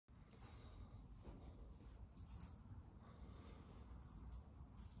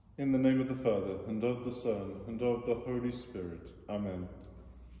In the name of the Father, and of the Son, and of the Holy Spirit. Amen.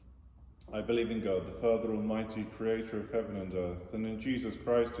 I believe in God, the Father Almighty, creator of heaven and earth, and in Jesus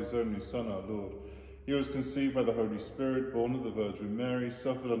Christ, his only Son, our Lord. He was conceived by the Holy Spirit, born of the Virgin Mary,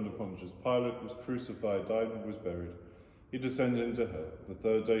 suffered under Pontius Pilate, was crucified, died, and was buried. He descended into hell. The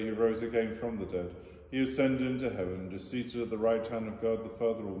third day he rose again from the dead. He ascended into heaven, and is seated at the right hand of God, the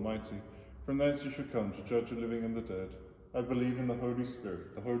Father Almighty. From thence he shall come to judge the living and the dead. I believe in the Holy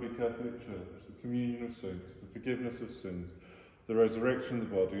Spirit, the Holy Catholic Church, the communion of saints, the forgiveness of sins, the resurrection of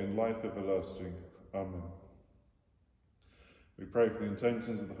the body, and life everlasting. Amen. We pray for the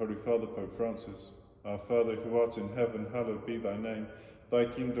intentions of the Holy Father, Pope Francis. Our Father, who art in heaven, hallowed be thy name. Thy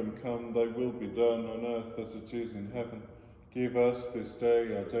kingdom come, thy will be done on earth as it is in heaven. Give us this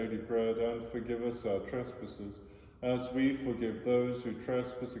day our daily bread, and forgive us our trespasses, as we forgive those who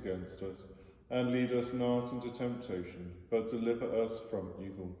trespass against us. And lead us not into temptation, but deliver us from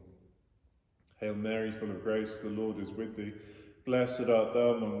evil. Hail Mary, full of grace, the Lord is with thee. Blessed art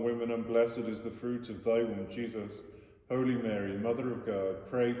thou among women, and blessed is the fruit of thy womb, Jesus. Holy Mary, Mother of God,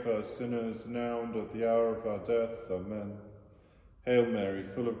 pray for us sinners, now and at the hour of our death. Amen. Hail Mary,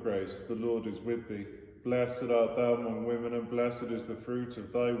 full of grace, the Lord is with thee. Blessed art thou among women, and blessed is the fruit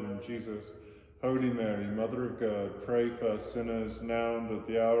of thy womb, Jesus. Holy Mary, Mother of God, pray for us sinners, now and at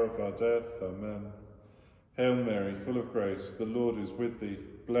the hour of our death. Amen. Hail Mary, full of grace, the Lord is with thee.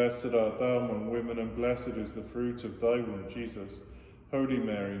 Blessed art thou among women, and blessed is the fruit of thy womb, Jesus. Holy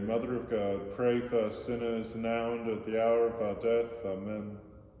Mary, Mother of God, pray for us sinners, now and at the hour of our death. Amen.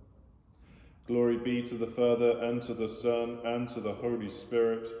 Glory be to the Father, and to the Son, and to the Holy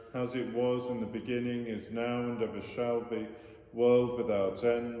Spirit, as it was in the beginning, is now, and ever shall be, world without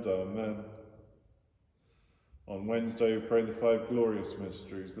end. Amen. On Wednesday, we pray the 5 glorious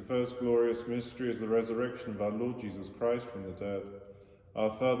mysteries. The first glorious mystery is the resurrection of our Lord Jesus Christ from the dead.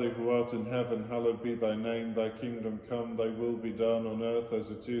 Our Father, who art in heaven, hallowed be thy name. Thy kingdom come, thy will be done on earth as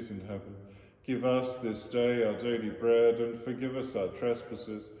it is in heaven. Give us this day our daily bread, and forgive us our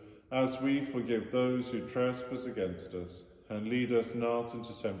trespasses, as we forgive those who trespass against us. And lead us not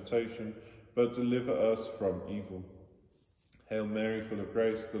into temptation, but deliver us from evil. Hail Mary, full of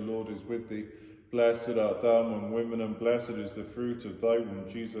grace, the Lord is with thee. Blessed art thou among women, and blessed is the fruit of thy womb,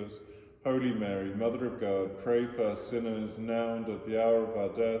 Jesus. Holy Mary, Mother of God, pray for us sinners, now and at the hour of our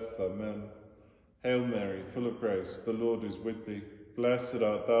death. Amen. Hail Mary, full of grace, the Lord is with thee. Blessed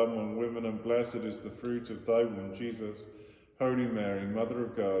art thou among women, and blessed is the fruit of thy womb, Jesus. Holy Mary, Mother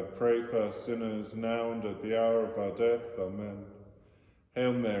of God, pray for us sinners, now and at the hour of our death. Amen.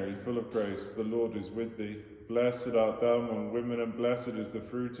 Hail Mary, full of grace, the Lord is with thee. Blessed art thou among women, and blessed is the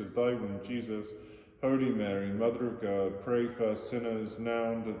fruit of thy womb, Jesus. Holy Mary, Mother of God, pray for us sinners,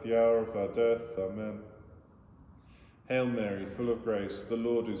 now and at the hour of our death. Amen. Hail Mary, full of grace, the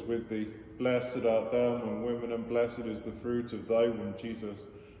Lord is with thee. Blessed art thou among women, and blessed is the fruit of thy womb, Jesus.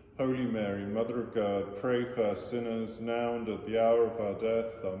 Holy Mary, Mother of God, pray for us sinners, now and at the hour of our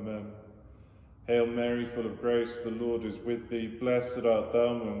death. Amen. Hail Mary, full of grace, the Lord is with thee. Blessed art thou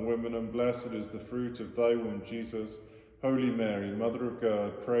among women, and blessed is the fruit of thy womb, Jesus. Holy Mary, Mother of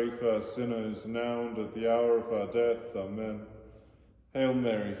God, pray for us sinners, now and at the hour of our death. Amen. Hail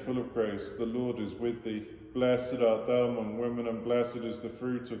Mary, full of grace, the Lord is with thee. Blessed art thou among women, and blessed is the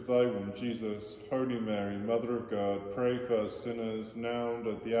fruit of thy womb, Jesus. Holy Mary, Mother of God, pray for us sinners, now and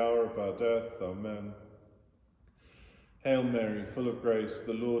at the hour of our death. Amen. Hail Mary, full of grace,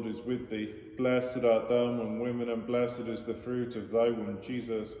 the Lord is with thee. Blessed art thou among women, and blessed is the fruit of thy womb,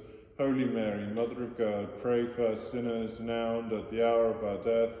 Jesus. Holy Mary, Mother of God, pray for us sinners, now and at the hour of our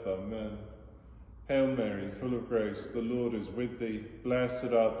death. Amen. Hail Mary, full of grace, the Lord is with thee.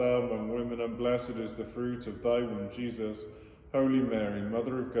 Blessed art thou among women, and blessed is the fruit of thy womb, Jesus. Holy Mary,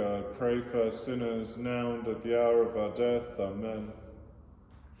 Mother of God, pray for us sinners, now and at the hour of our death. Amen.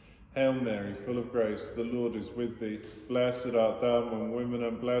 Hail Mary, full of grace, the Lord is with thee. Blessed art thou among women,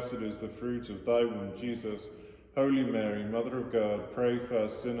 and blessed is the fruit of thy womb, Jesus. Holy Mary, Mother of God, pray for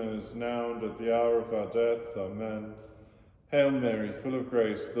us sinners, now and at the hour of our death. Amen. Hail Mary, full of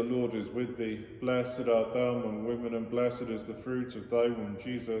grace, the Lord is with thee. Blessed art thou among women, and blessed is the fruit of thy womb,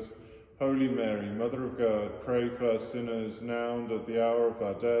 Jesus. Holy Mary, Mother of God, pray for us sinners, now and at the hour of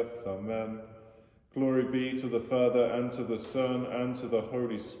our death. Amen. Glory be to the Father, and to the Son, and to the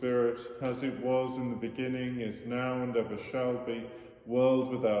Holy Spirit, as it was in the beginning, is now, and ever shall be,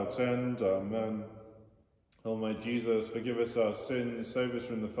 world without end. Amen. O my Jesus, forgive us our sins, save us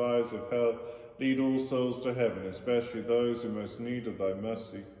from the fires of hell, lead all souls to heaven, especially those who most need of thy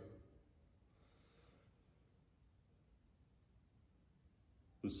mercy.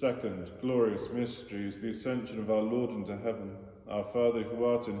 The second glorious mystery is the ascension of our Lord into heaven. Our Father who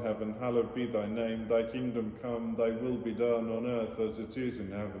art in heaven, hallowed be thy name. Thy kingdom come, thy will be done on earth as it is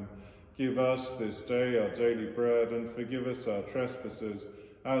in heaven. Give us this day our daily bread, and forgive us our trespasses,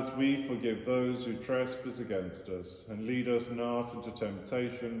 as we forgive those who trespass against us. And lead us not into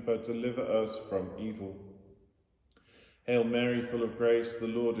temptation, but deliver us from evil. Hail Mary, full of grace, the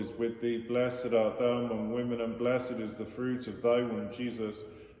Lord is with thee. Blessed art thou among women, and blessed is the fruit of thy womb, Jesus.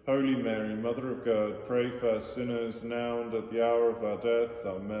 Holy Mary, Mother of God, pray for us sinners, now and at the hour of our death.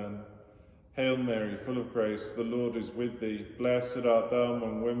 Amen. Hail Mary, full of grace, the Lord is with thee. Blessed art thou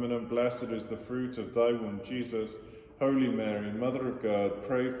among women, and blessed is the fruit of thy womb, Jesus. Holy Mary, Mother of God,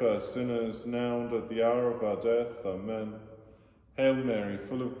 pray for us sinners, now and at the hour of our death. Amen. Hail Mary,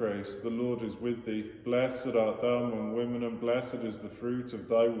 full of grace, the Lord is with thee. Blessed art thou among women, and blessed is the fruit of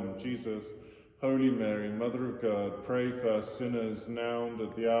thy womb, Jesus. Holy Mary, Mother of God, pray for us sinners, now and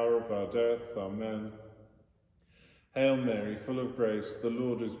at the hour of our death. Amen. Hail Mary, full of grace, the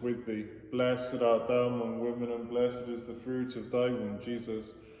Lord is with thee. Blessed art thou among women, and blessed is the fruit of thy womb,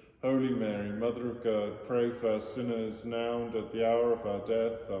 Jesus. Holy Mary, Mother of God, pray for us sinners, now and at the hour of our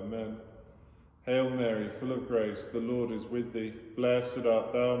death. Amen. Hail Mary, full of grace, the Lord is with thee. Blessed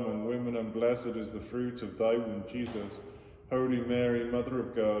art thou among women, and blessed is the fruit of thy womb, Jesus. Holy Mary, Mother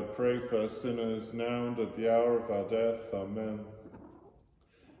of God, pray for us sinners, now and at the hour of our death. Amen.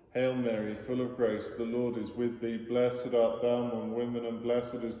 Hail Mary, full of grace, the Lord is with thee. Blessed art thou among women, and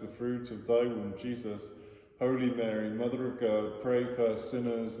blessed is the fruit of thy womb, Jesus. Holy Mary, Mother of God, pray for us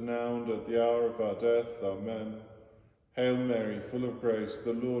sinners, now and at the hour of our death. Amen. Hail Mary, full of grace,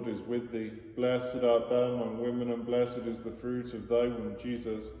 the Lord is with thee. Blessed art thou among women, and blessed is the fruit of thy womb,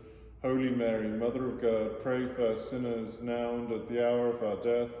 Jesus. Holy Mary, Mother of God, pray for us sinners, now and at the hour of our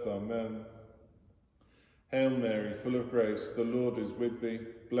death. Amen. Hail Mary, full of grace, the Lord is with thee.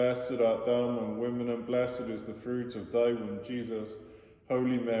 Blessed art thou among women, and blessed is the fruit of thy womb, Jesus.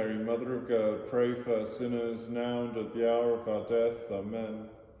 Holy Mary, Mother of God, pray for us sinners, now and at the hour of our death. Amen.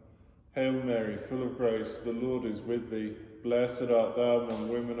 Hail Mary, full of grace, the Lord is with thee. Blessed art thou among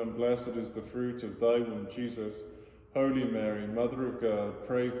women, and blessed is the fruit of thy womb, Jesus. Holy Mary, Mother of God,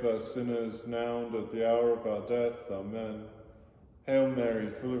 pray for us sinners, now and at the hour of our death. Amen. Hail Mary,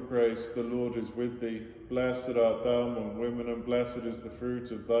 full of grace, the Lord is with thee. Blessed art thou among women, and blessed is the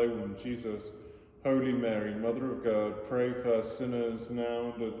fruit of thy womb, Jesus. Holy Mary, Mother of God, pray for us sinners,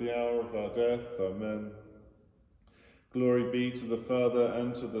 now and at the hour of our death. Amen. Glory be to the Father,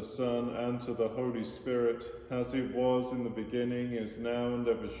 and to the Son, and to the Holy Spirit, as it was in the beginning, is now, and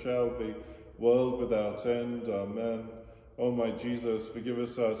ever shall be, world without end. Amen. O my Jesus, forgive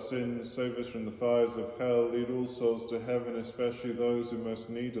us our sins, save us from the fires of hell, lead all souls to heaven, especially those who most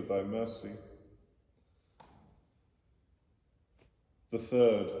need of thy mercy. The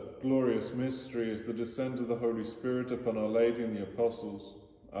third glorious mystery is the descent of the Holy Spirit upon Our Lady and the Apostles.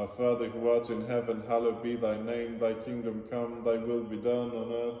 Our Father who art in heaven, hallowed be thy name. Thy kingdom come, thy will be done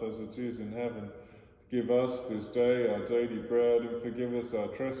on earth as it is in heaven. Give us this day our daily bread, and forgive us our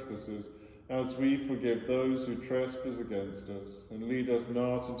trespasses, as we forgive those who trespass against us. And lead us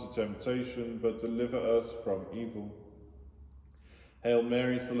not into temptation, but deliver us from evil. Hail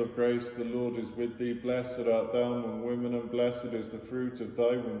Mary, full of grace, the Lord is with thee. Blessed art thou among women, and blessed is the fruit of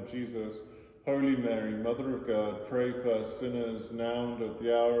thy womb, Jesus. Holy Mary, Mother of God, pray for us sinners, now and at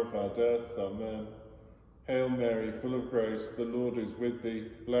the hour of our death. Amen. Hail Mary, full of grace, the Lord is with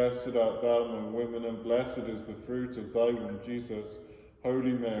thee. Blessed art thou among women, and blessed is the fruit of thy womb, Jesus.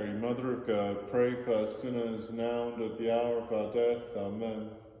 Holy Mary, Mother of God, pray for us sinners, now and at the hour of our death. Amen.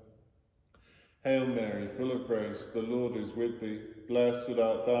 Hail Mary, full of grace, the Lord is with thee. Blessed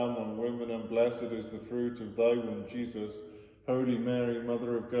art thou among women, and blessed is the fruit of thy womb, Jesus. Holy Mary,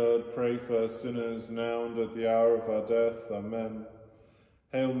 Mother of God, pray for us sinners, now and at the hour of our death. Amen.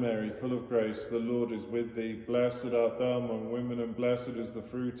 Hail Mary, full of grace, the Lord is with thee. Blessed art thou among women, and blessed is the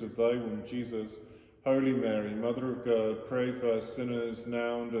fruit of thy womb, Jesus. Holy Mary, Mother of God, pray for us sinners,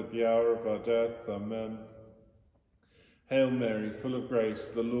 now and at the hour of our death. Amen. Hail Mary, full of grace,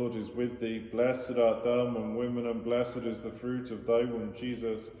 the Lord is with thee. Blessed art thou among women, and blessed is the fruit of thy womb,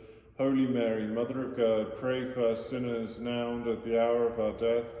 Jesus. Holy Mary, Mother of God, pray for us sinners, now and at the hour of our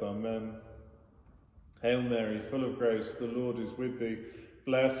death. Amen. Hail Mary, full of grace, the Lord is with thee.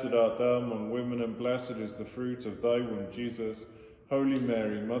 Blessed art thou among women, and blessed is the fruit of thy womb, Jesus. Holy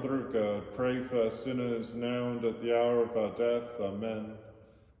Mary, Mother of God, pray for us sinners, now and at the hour of our death. Amen.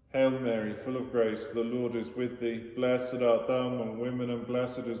 Hail Mary, full of grace, the Lord is with thee. Blessed art thou among women, and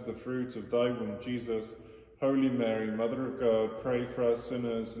blessed is the fruit of thy womb, Jesus. Holy Mary, Mother of God, pray for us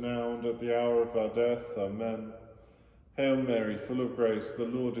sinners, now and at the hour of our death. Amen. Hail Mary, full of grace, the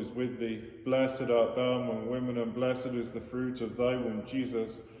Lord is with thee. Blessed art thou among women, and blessed is the fruit of thy womb,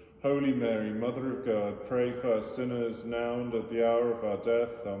 Jesus. Holy Mary, Mother of God, pray for us sinners, now and at the hour of our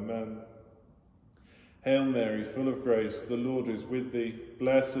death. Amen. Hail Mary, full of grace, the Lord is with thee.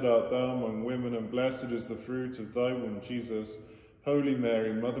 Blessed art thou among women, and blessed is the fruit of thy womb, Jesus. Holy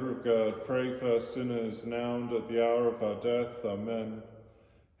Mary, Mother of God, pray for us sinners, now and at the hour of our death. Amen.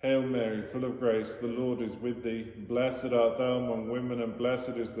 Hail Mary, full of grace, the Lord is with thee. Blessed art thou among women, and blessed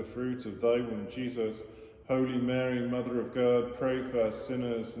is the fruit of thy womb, Jesus. Holy Mary, Mother of God, pray for us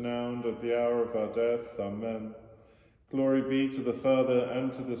sinners, now and at the hour of our death. Amen. Glory be to the Father,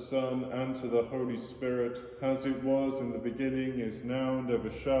 and to the Son, and to the Holy Spirit, as it was in the beginning, is now, and ever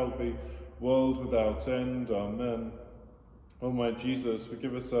shall be, world without end. Amen. O my Jesus,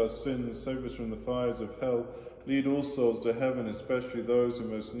 forgive us our sins, save us from the fires of hell, lead all souls to heaven, especially those who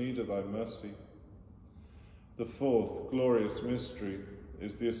most need of thy mercy. The fourth glorious mystery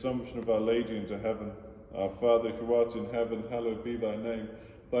is the Assumption of Our Lady into heaven. Our Father, who art in heaven, hallowed be thy name.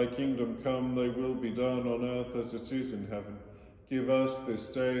 Thy kingdom come, thy will be done on earth as it is in heaven. Give us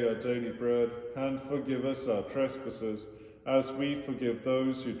this day our daily bread, and forgive us our trespasses, as we forgive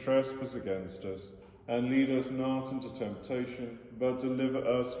those who trespass against us. And lead us not into temptation, but deliver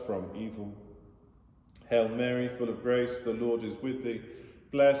us from evil. Hail Mary, full of grace, the Lord is with thee.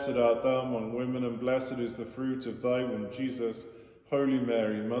 Blessed art thou among women, and blessed is the fruit of thy womb, Jesus. Holy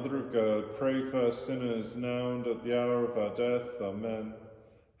Mary, Mother of God, pray for us sinners, now and at the hour of our death. Amen.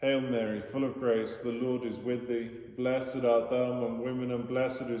 Hail Mary, full of grace, the Lord is with thee. Blessed art thou among women, and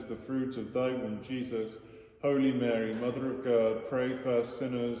blessed is the fruit of thy womb, Jesus. Holy Mary, Mother of God, pray for us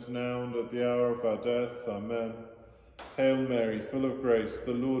sinners, now and at the hour of our death. Amen. Hail Mary, full of grace,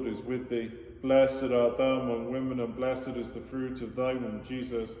 the Lord is with thee. Blessed art thou among women, and blessed is the fruit of thy womb,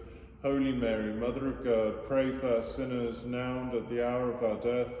 Jesus. Holy Mary, Mother of God, pray for us sinners, now and at the hour of our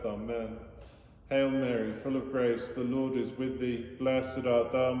death. Amen. Hail Mary, full of grace, the Lord is with thee. Blessed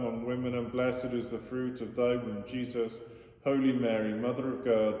art thou among women, and blessed is the fruit of thy womb, Jesus. Holy Mary, Mother of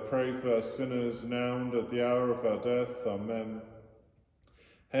God, pray for us sinners, now and at the hour of our death. Amen.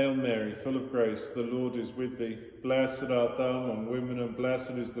 Hail Mary, full of grace, the Lord is with thee. Blessed art thou among women, and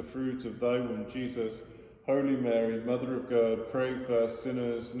blessed is the fruit of thy womb, Jesus. Holy Mary, Mother of God, pray for us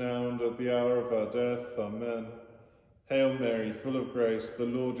sinners, now and at the hour of our death. Amen. Hail Mary, full of grace, the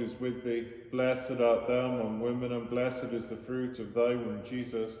Lord is with thee. Blessed art thou among women, and blessed is the fruit of thy womb,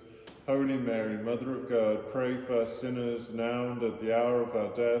 Jesus. Holy Mary, Mother of God, pray for us sinners, now and at the hour of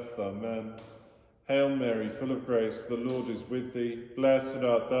our death. Amen. Hail Mary, full of grace, the Lord is with thee. Blessed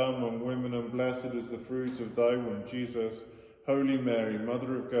art thou among women, and blessed is the fruit of thy womb, Jesus. Holy Mary,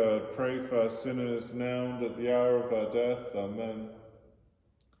 Mother of God, pray for us sinners, now and at the hour of our death. Amen.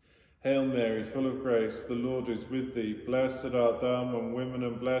 Hail Mary, full of grace, the Lord is with thee. Blessed art thou among women,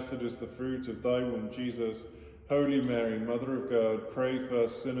 and blessed is the fruit of thy womb, Jesus. Holy Mary, Mother of God, pray for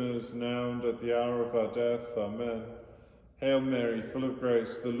us sinners, now and at the hour of our death. Amen. Hail Mary, full of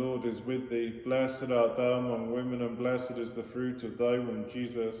grace, the Lord is with thee. Blessed art thou among women, and blessed is the fruit of thy womb,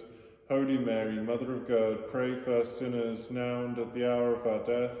 Jesus. Holy Mary, Mother of God, pray for us sinners, now and at the hour of our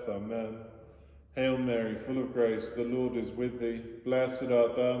death. Amen. Hail Mary, full of grace, the Lord is with thee. Blessed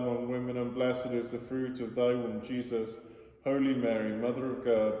art thou among women, and blessed is the fruit of thy womb, Jesus. Holy Mary, Mother of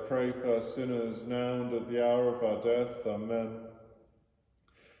God, pray for us sinners, now and at the hour of our death. Amen.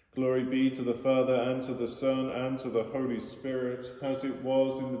 Glory be to the Father, and to the Son, and to the Holy Spirit, as it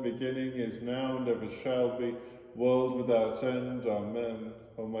was in the beginning, is now, and ever shall be, world without end. Amen.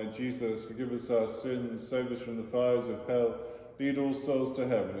 O my Jesus, forgive us our sins, save us from the fires of hell, lead all souls to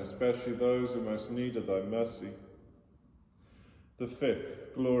heaven, especially those who most need of thy mercy. The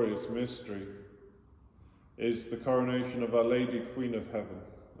fifth glorious mystery is the coronation of Our Lady, Queen of Heaven.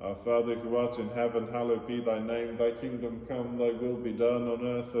 Our Father, who art in heaven, hallowed be thy name. Thy kingdom come, thy will be done on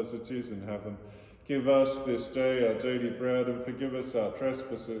earth as it is in heaven. Give us this day our daily bread, and forgive us our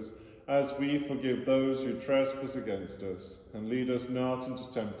trespasses, as we forgive those who trespass against us. And lead us not into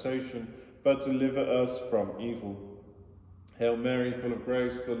temptation, but deliver us from evil. Hail Mary, full of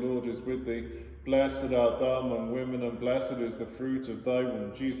grace, the Lord is with thee. Blessed art thou among women, and blessed is the fruit of thy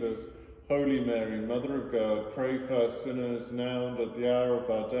womb, Jesus. Holy Mary, Mother of God, pray for us sinners, now and at the hour of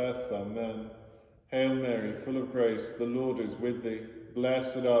our death. Amen. Hail Mary, full of grace, the Lord is with thee.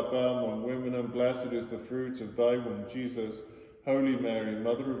 Blessed art thou among women, and blessed is the fruit of thy womb, Jesus. Holy Mary,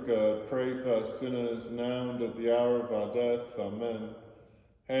 Mother of God, pray for us sinners, now and at the hour of our death. Amen.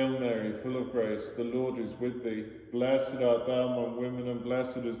 Hail Mary, full of grace, the Lord is with thee. Blessed art thou among women, and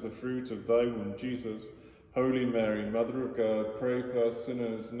blessed is the fruit of thy womb, Jesus. Holy Mary, Mother of God, pray for us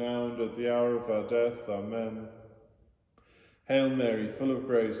sinners, now and at the hour of our death. Amen. Hail Mary, full of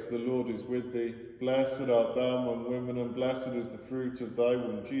grace, the Lord is with thee. Blessed art thou among women, and blessed is the fruit of thy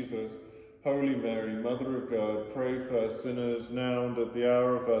womb, Jesus. Holy Mary, Mother of God, pray for us sinners, now and at the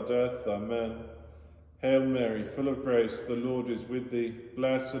hour of our death. Amen. Hail Mary, full of grace, the Lord is with thee.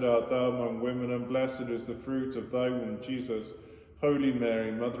 Blessed art thou among women, and blessed is the fruit of thy womb, Jesus. Holy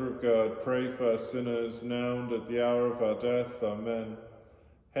Mary, Mother of God, pray for us sinners, now and at the hour of our death. Amen.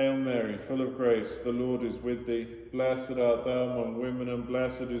 Hail Mary, full of grace, the Lord is with thee. Blessed art thou among women, and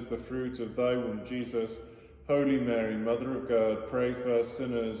blessed is the fruit of thy womb, Jesus. Holy Mary, Mother of God, pray for us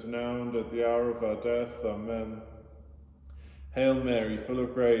sinners, now and at the hour of our death. Amen. Hail Mary, full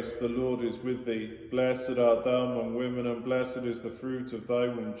of grace, the Lord is with thee. Blessed art thou among women, and blessed is the fruit of thy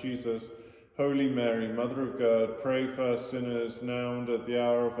womb, Jesus. Holy Mary, Mother of God, pray for us sinners, now and at the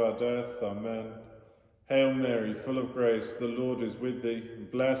hour of our death. Amen. Hail Mary, full of grace, the Lord is with thee.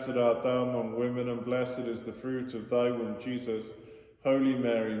 Blessed art thou among women, and blessed is the fruit of thy womb, Jesus. Holy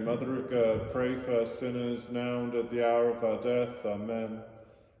Mary, Mother of God, pray for us sinners, now and at the hour of our death. Amen.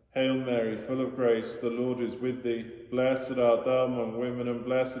 Hail Mary, full of grace, the Lord is with thee. Blessed art thou among women, and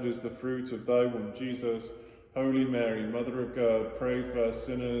blessed is the fruit of thy womb, Jesus. Holy Mary, Mother of God, pray for us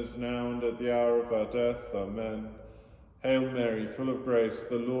sinners, now and at the hour of our death. Amen. Hail Mary, full of grace,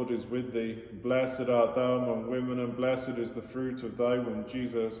 the Lord is with thee. Blessed art thou among women, and blessed is the fruit of thy womb,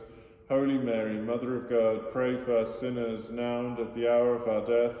 Jesus. Holy Mary, Mother of God, pray for us sinners, now and at the hour of our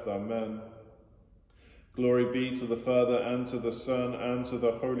death. Amen. Glory be to the Father, and to the Son, and to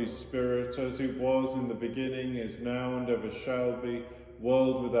the Holy Spirit, as it was in the beginning, is now, and ever shall be,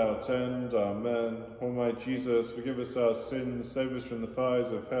 world without end. Amen. O my Jesus, forgive us our sins, save us from the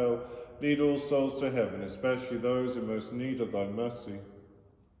fires of hell, lead all souls to heaven, especially those in most need of thy mercy.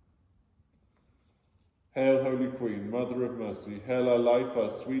 Hail, Holy Queen, Mother of Mercy, hail our life, our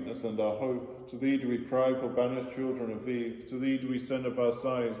sweetness, and our hope. To thee do we cry, poor banished children of Eve. To thee do we send up our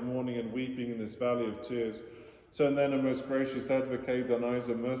sighs, mourning and weeping in this valley of tears. Turn then, O most gracious Advocate, thine eyes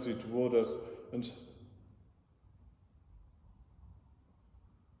of mercy toward us, and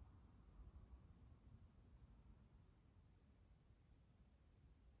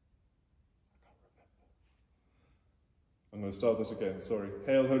I'm going to start that again, sorry.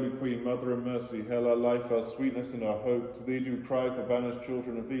 Hail, Holy Queen, Mother of Mercy, hail our life, our sweetness, and our hope. To thee do we cry, for banished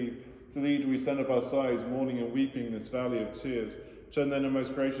children of Eve. To thee do we send up our sighs, mourning and weeping in this valley of tears. Turn then, O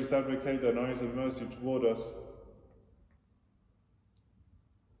most gracious Advocate, thine eyes of mercy toward us.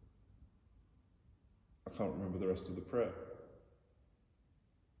 I can't remember the rest of the prayer.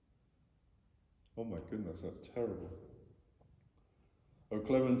 Oh my goodness, that's terrible. O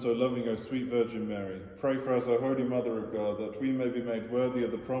clement, O loving, O sweet Virgin Mary, pray for us, O Holy Mother of God, that we may be made worthy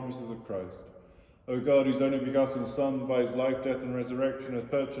of the promises of Christ. O God, whose only begotten Son, by his life, death, and resurrection, has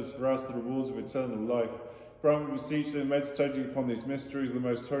purchased for us the rewards of eternal life, grant, we beseech thee, meditating upon these mysteries of the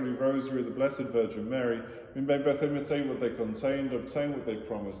most holy Rosary of the Blessed Virgin Mary, we may both imitate what they contain and obtain what they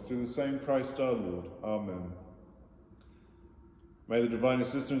promise, through the same Christ our Lord. Amen. May the divine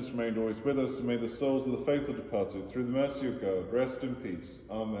assistance remain always with us, and may the souls of the faithful departed, through the mercy of God, rest in peace.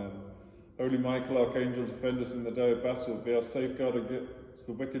 Amen. Holy Michael, Archangel, defend us in the day of battle, be our safeguard against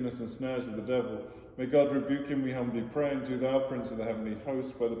the wickedness and snares of the devil. May God rebuke him, we humbly pray, and do thou, Prince of the heavenly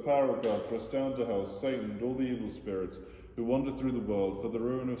host, by the power of God, thrust down to hell Satan and all the evil spirits who wander through the world for the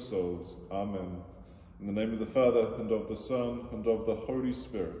ruin of souls. Amen. In the name of the Father, and of the Son, and of the Holy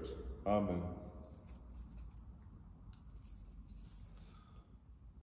Spirit. Amen.